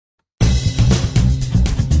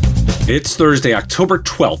It's Thursday, October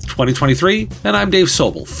 12th, 2023, and I'm Dave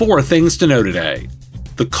Sobel. 4 things to know today.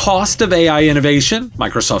 The cost of AI innovation,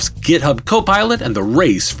 Microsoft's GitHub Copilot, and the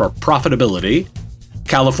race for profitability.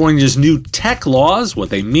 California's new tech laws, what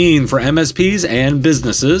they mean for MSPs and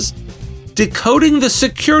businesses. Decoding the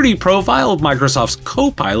security profile of Microsoft's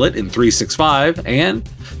Copilot in 365, and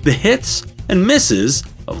the hits and misses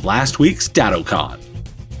of last week's DattoCon.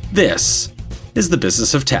 This is the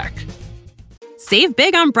Business of Tech. Save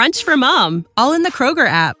big on brunch for mom, all in the Kroger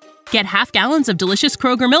app. Get half gallons of delicious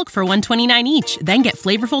Kroger milk for $1.29 each. Then get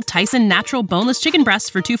flavorful Tyson natural boneless chicken breasts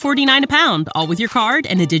for $2.49 a pound, all with your card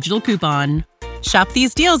and a digital coupon. Shop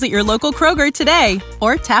these deals at your local Kroger today,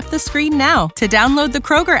 or tap the screen now to download the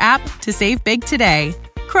Kroger app to save big today.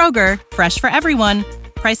 Kroger, fresh for everyone.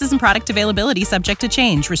 Prices and product availability subject to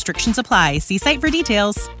change. Restrictions apply. See site for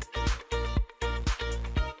details.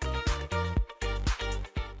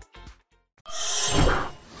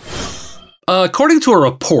 According to a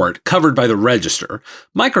report covered by the Register,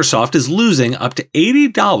 Microsoft is losing up to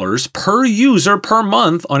 $80 per user per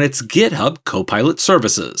month on its GitHub Copilot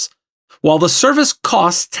services. While the service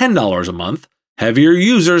costs $10 a month, heavier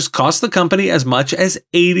users cost the company as much as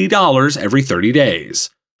 $80 every 30 days.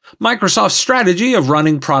 Microsoft's strategy of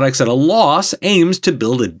running products at a loss aims to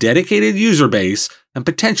build a dedicated user base and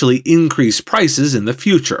potentially increase prices in the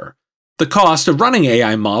future. The cost of running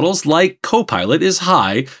AI models like Copilot is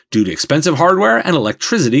high due to expensive hardware and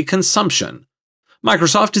electricity consumption.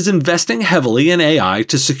 Microsoft is investing heavily in AI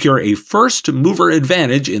to secure a first-mover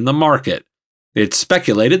advantage in the market. It's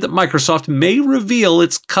speculated that Microsoft may reveal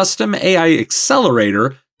its custom AI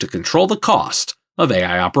accelerator to control the cost of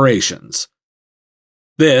AI operations.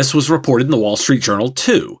 This was reported in the Wall Street Journal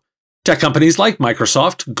too. Tech companies like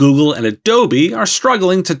Microsoft, Google, and Adobe are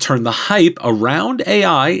struggling to turn the hype around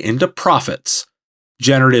AI into profits.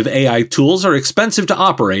 Generative AI tools are expensive to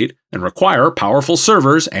operate and require powerful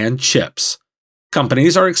servers and chips.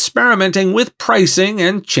 Companies are experimenting with pricing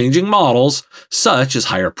and changing models, such as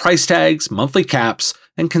higher price tags, monthly caps,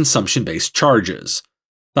 and consumption-based charges.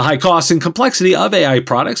 The high cost and complexity of AI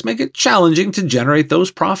products make it challenging to generate those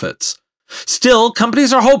profits. Still,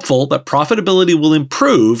 companies are hopeful that profitability will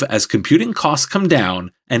improve as computing costs come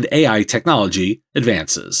down and AI technology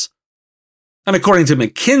advances. And according to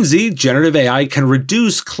McKinsey, generative AI can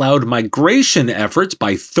reduce cloud migration efforts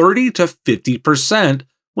by 30 to 50%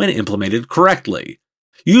 when implemented correctly.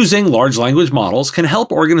 Using large language models can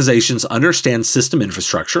help organizations understand system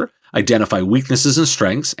infrastructure, identify weaknesses and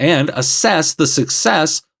strengths, and assess the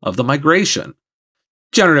success of the migration.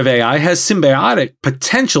 Generative AI has symbiotic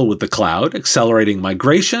potential with the cloud, accelerating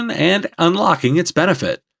migration and unlocking its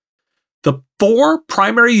benefit. The 4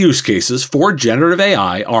 primary use cases for generative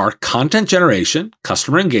AI are content generation,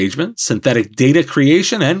 customer engagement, synthetic data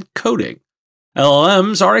creation, and coding.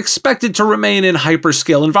 LLMs are expected to remain in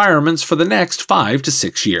hyperscale environments for the next 5 to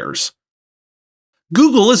 6 years.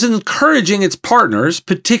 Google is encouraging its partners,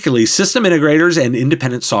 particularly system integrators and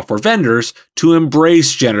independent software vendors, to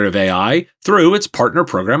embrace generative AI through its partner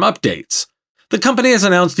program updates. The company has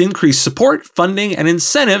announced increased support, funding, and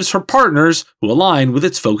incentives for partners who align with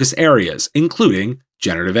its focus areas, including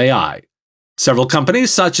generative AI. Several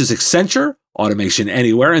companies such as Accenture, Automation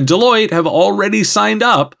Anywhere, and Deloitte have already signed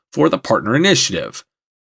up for the partner initiative.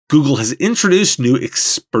 Google has introduced new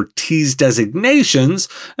expertise designations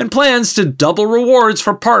and plans to double rewards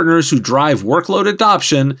for partners who drive workload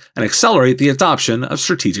adoption and accelerate the adoption of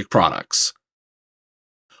strategic products.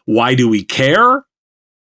 Why do we care?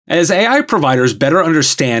 As AI providers better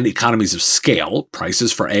understand economies of scale,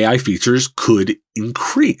 prices for AI features could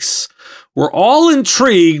increase. We're all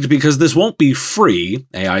intrigued because this won't be free.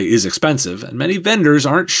 AI is expensive, and many vendors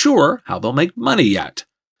aren't sure how they'll make money yet.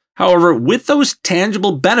 However, with those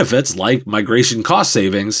tangible benefits like migration cost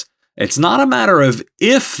savings, it's not a matter of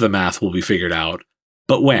if the math will be figured out,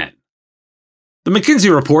 but when. The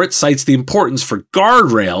McKinsey report cites the importance for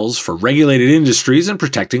guardrails for regulated industries and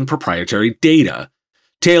protecting proprietary data.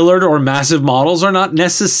 Tailored or massive models are not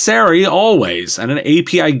necessary always, and an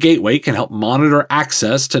API gateway can help monitor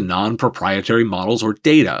access to non-proprietary models or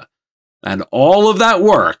data. And all of that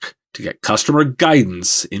work to get customer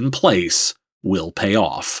guidance in place will pay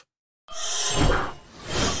off.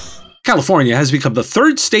 California has become the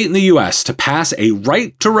 3rd state in the U.S. to pass a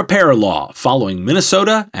right to repair law, following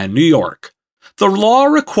Minnesota and New York. The law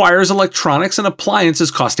requires electronics and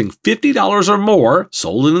appliances costing $50 or more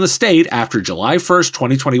sold in the state after July 1st,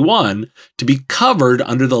 2021 to be covered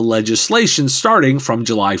under the legislation starting from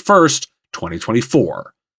July 1st,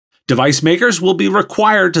 2024. Device makers will be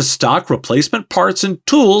required to stock replacement parts and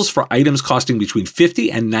tools for items costing between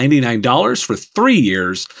 $50 and $99 for 3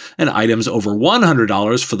 years and items over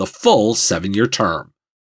 $100 for the full 7-year term.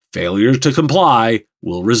 Failure to comply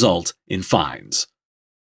will result in fines.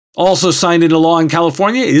 Also signed into law in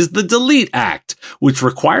California is the Delete Act, which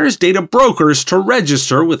requires data brokers to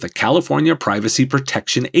register with the California Privacy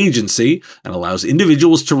Protection Agency and allows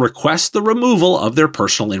individuals to request the removal of their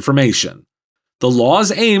personal information. The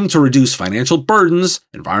laws aim to reduce financial burdens,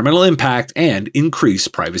 environmental impact, and increase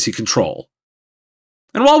privacy control.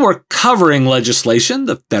 And while we're covering legislation,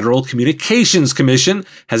 the Federal Communications Commission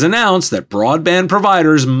has announced that broadband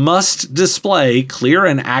providers must display clear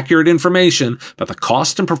and accurate information about the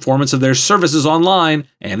cost and performance of their services online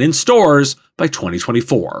and in stores by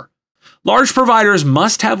 2024. Large providers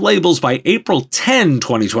must have labels by April 10,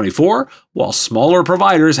 2024, while smaller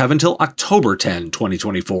providers have until October 10,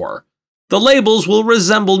 2024. The labels will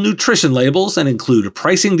resemble nutrition labels and include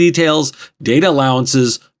pricing details, data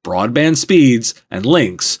allowances, broadband speeds, and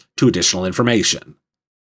links to additional information.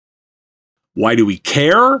 Why do we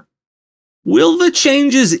care? Will the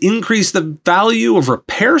changes increase the value of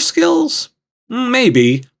repair skills?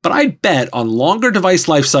 Maybe, but I'd bet on longer device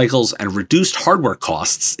life cycles and reduced hardware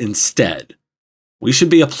costs instead. We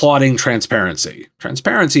should be applauding transparency.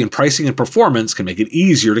 Transparency in pricing and performance can make it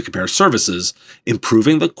easier to compare services,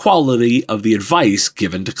 improving the quality of the advice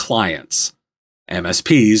given to clients.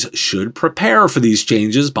 MSPs should prepare for these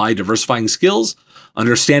changes by diversifying skills,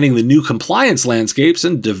 understanding the new compliance landscapes,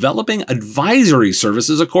 and developing advisory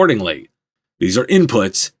services accordingly. These are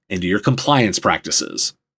inputs into your compliance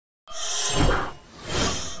practices.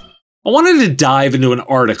 I wanted to dive into an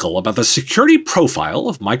article about the security profile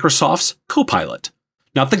of Microsoft's Copilot.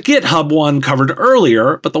 Not the GitHub one covered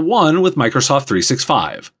earlier, but the one with Microsoft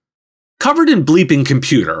 365. Covered in Bleeping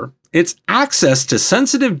Computer, its access to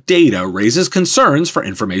sensitive data raises concerns for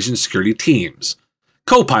information security teams.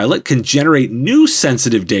 Copilot can generate new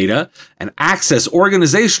sensitive data and access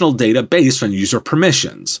organizational data based on user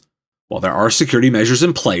permissions. While there are security measures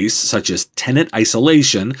in place, such as tenant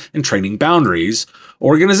isolation and training boundaries,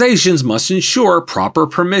 organizations must ensure proper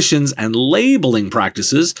permissions and labeling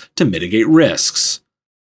practices to mitigate risks.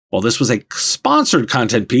 While this was a sponsored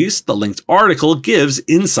content piece, the linked article gives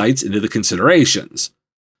insights into the considerations.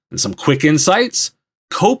 And some quick insights: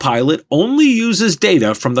 Copilot only uses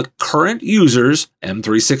data from the current user's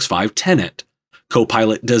M365 tenant.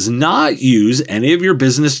 Copilot does not use any of your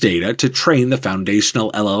business data to train the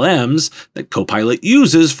foundational LLMs that Copilot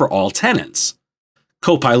uses for all tenants.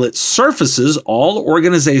 Copilot surfaces all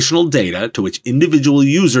organizational data to which individual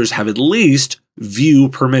users have at least view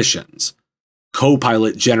permissions.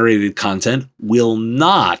 Copilot-generated content will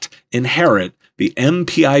not inherit the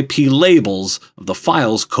MPIP labels of the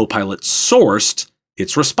files Copilot sourced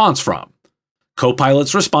its response from.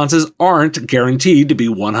 Copilot's responses aren't guaranteed to be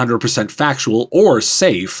 100% factual or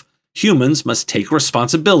safe. Humans must take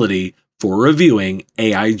responsibility for reviewing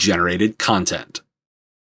AI-generated content.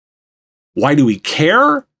 Why do we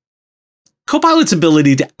care? Copilot's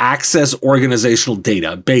ability to access organizational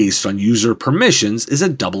data based on user permissions is a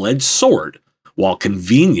double-edged sword. While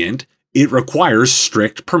convenient, it requires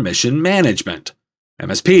strict permission management.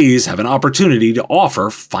 MSPs have an opportunity to offer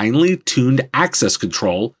finely tuned access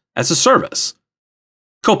control as a service.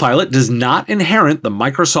 Copilot does not inherit the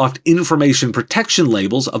Microsoft information protection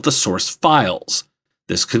labels of the source files.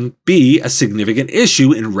 This can be a significant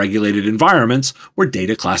issue in regulated environments where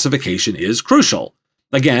data classification is crucial.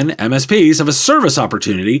 Again, MSPs have a service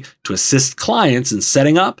opportunity to assist clients in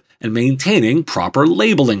setting up and maintaining proper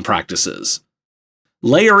labeling practices.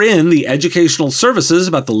 Layer in the educational services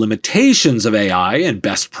about the limitations of AI and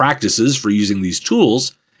best practices for using these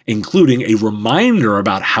tools, including a reminder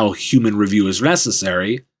about how human review is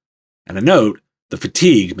necessary, and a note: the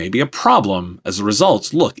fatigue may be a problem as the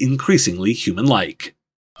results look increasingly human-like.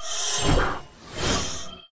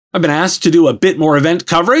 I've been asked to do a bit more event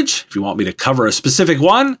coverage. If you want me to cover a specific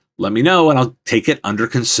one, let me know and I'll take it under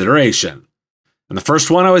consideration. And the first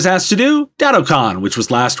one I was asked to do, DattoCon, which was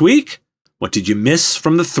last week. What did you miss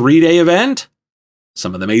from the 3-day event?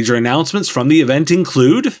 Some of the major announcements from the event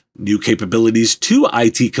include new capabilities to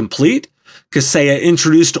IT Complete. Kaseya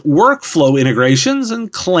introduced workflow integrations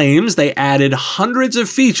and claims they added hundreds of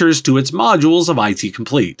features to its modules of IT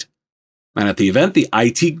Complete. And at the event, the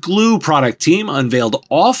IT Glue product team unveiled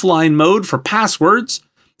offline mode for passwords,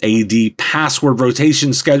 AD password rotation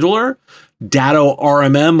scheduler, Datto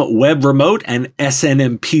RMM web remote and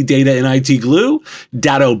SNMP data in IT Glue,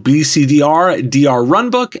 Datto BCDR DR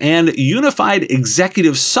runbook, and unified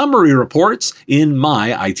executive summary reports in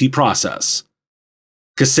My IT Process.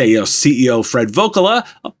 Kaseya CEO Fred Vokola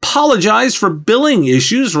apologized for billing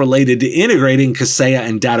issues related to integrating Kaseya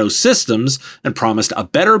and Datto systems and promised a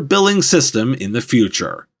better billing system in the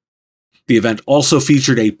future. The event also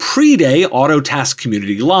featured a pre-day Autotask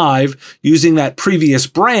community live, using that previous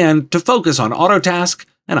brand to focus on Autotask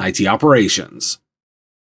and IT operations.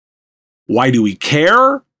 Why do we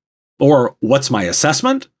care? Or what's my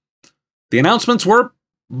assessment? The announcements were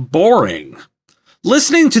boring.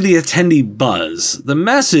 Listening to the attendee buzz, the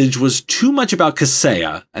message was too much about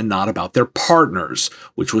Kaseya and not about their partners,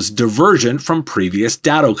 which was divergent from previous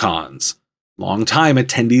DattoCons. Long-time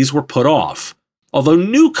attendees were put off, although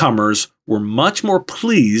newcomers were much more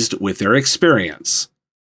pleased with their experience.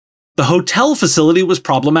 The hotel facility was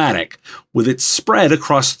problematic, with it spread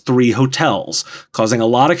across 3 hotels, causing a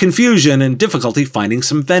lot of confusion and difficulty finding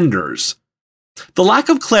some vendors. The lack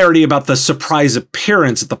of clarity about the surprise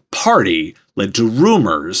appearance at the party led to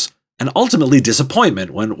rumors and ultimately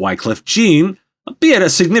disappointment when Wycliffe Jean, albeit a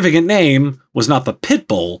significant name, was not the pit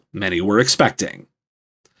bull many were expecting.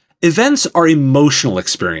 Events are emotional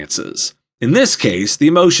experiences. In this case, the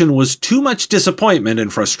emotion was too much disappointment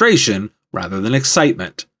and frustration rather than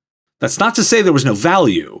excitement. That's not to say there was no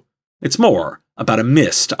value. It's more about a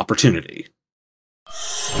missed opportunity.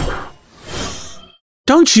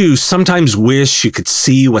 Don't you sometimes wish you could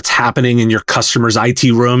see what's happening in your customers' IT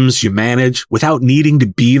rooms you manage without needing to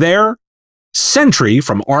be there? Sentry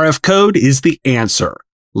from RF Code is the answer.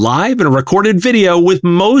 Live and recorded video with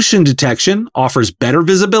motion detection offers better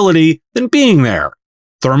visibility than being there.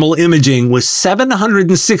 Thermal imaging with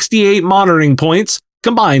 768 monitoring points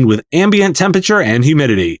combined with ambient temperature and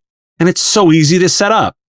humidity. And it's so easy to set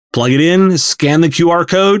up. Plug it in, scan the QR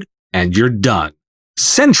code, and you're done.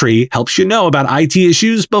 Sentry helps you know about IT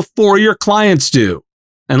issues before your clients do.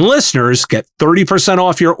 And listeners get 30%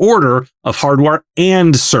 off your order of hardware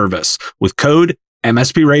and service with code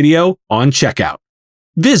MSP Radio on checkout.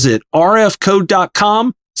 Visit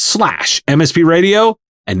rfcode.com/MSP Radio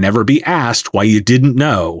and never be asked why you didn't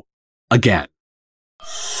know again.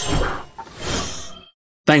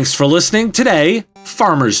 Thanks for listening. Today,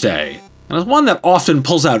 Farmers Day. And as one that often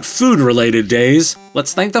pulls out food-related days,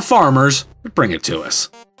 let's thank the farmers that bring it to us.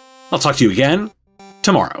 I'll talk to you again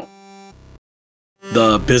tomorrow.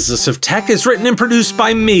 The Business of Tech is written and produced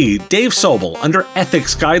by me, Dave Sobel, under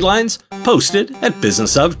ethics guidelines posted at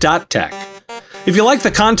businessof.tech. If you like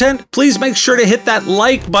the content, please make sure to hit that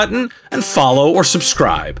like button and follow or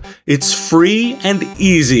subscribe. It's free and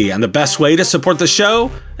easy and the best way to support the show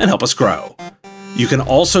and help us grow. You can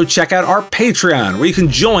also check out our Patreon, where you can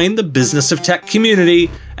join the Business of Tech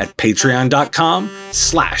community at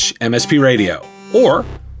patreon.com/MSP Radio, or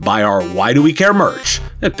buy our Why Do We Care merch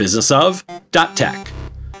at businessof.tech.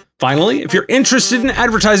 Finally, if you're interested in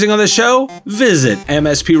advertising on the show, visit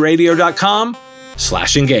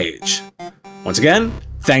mspradio.com/engage. Once again,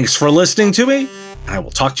 thanks for listening to me, and I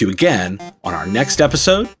will talk to you again on our next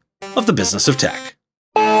episode of the Business of Tech.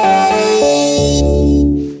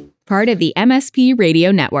 Part of the MSP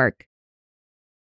Radio Network.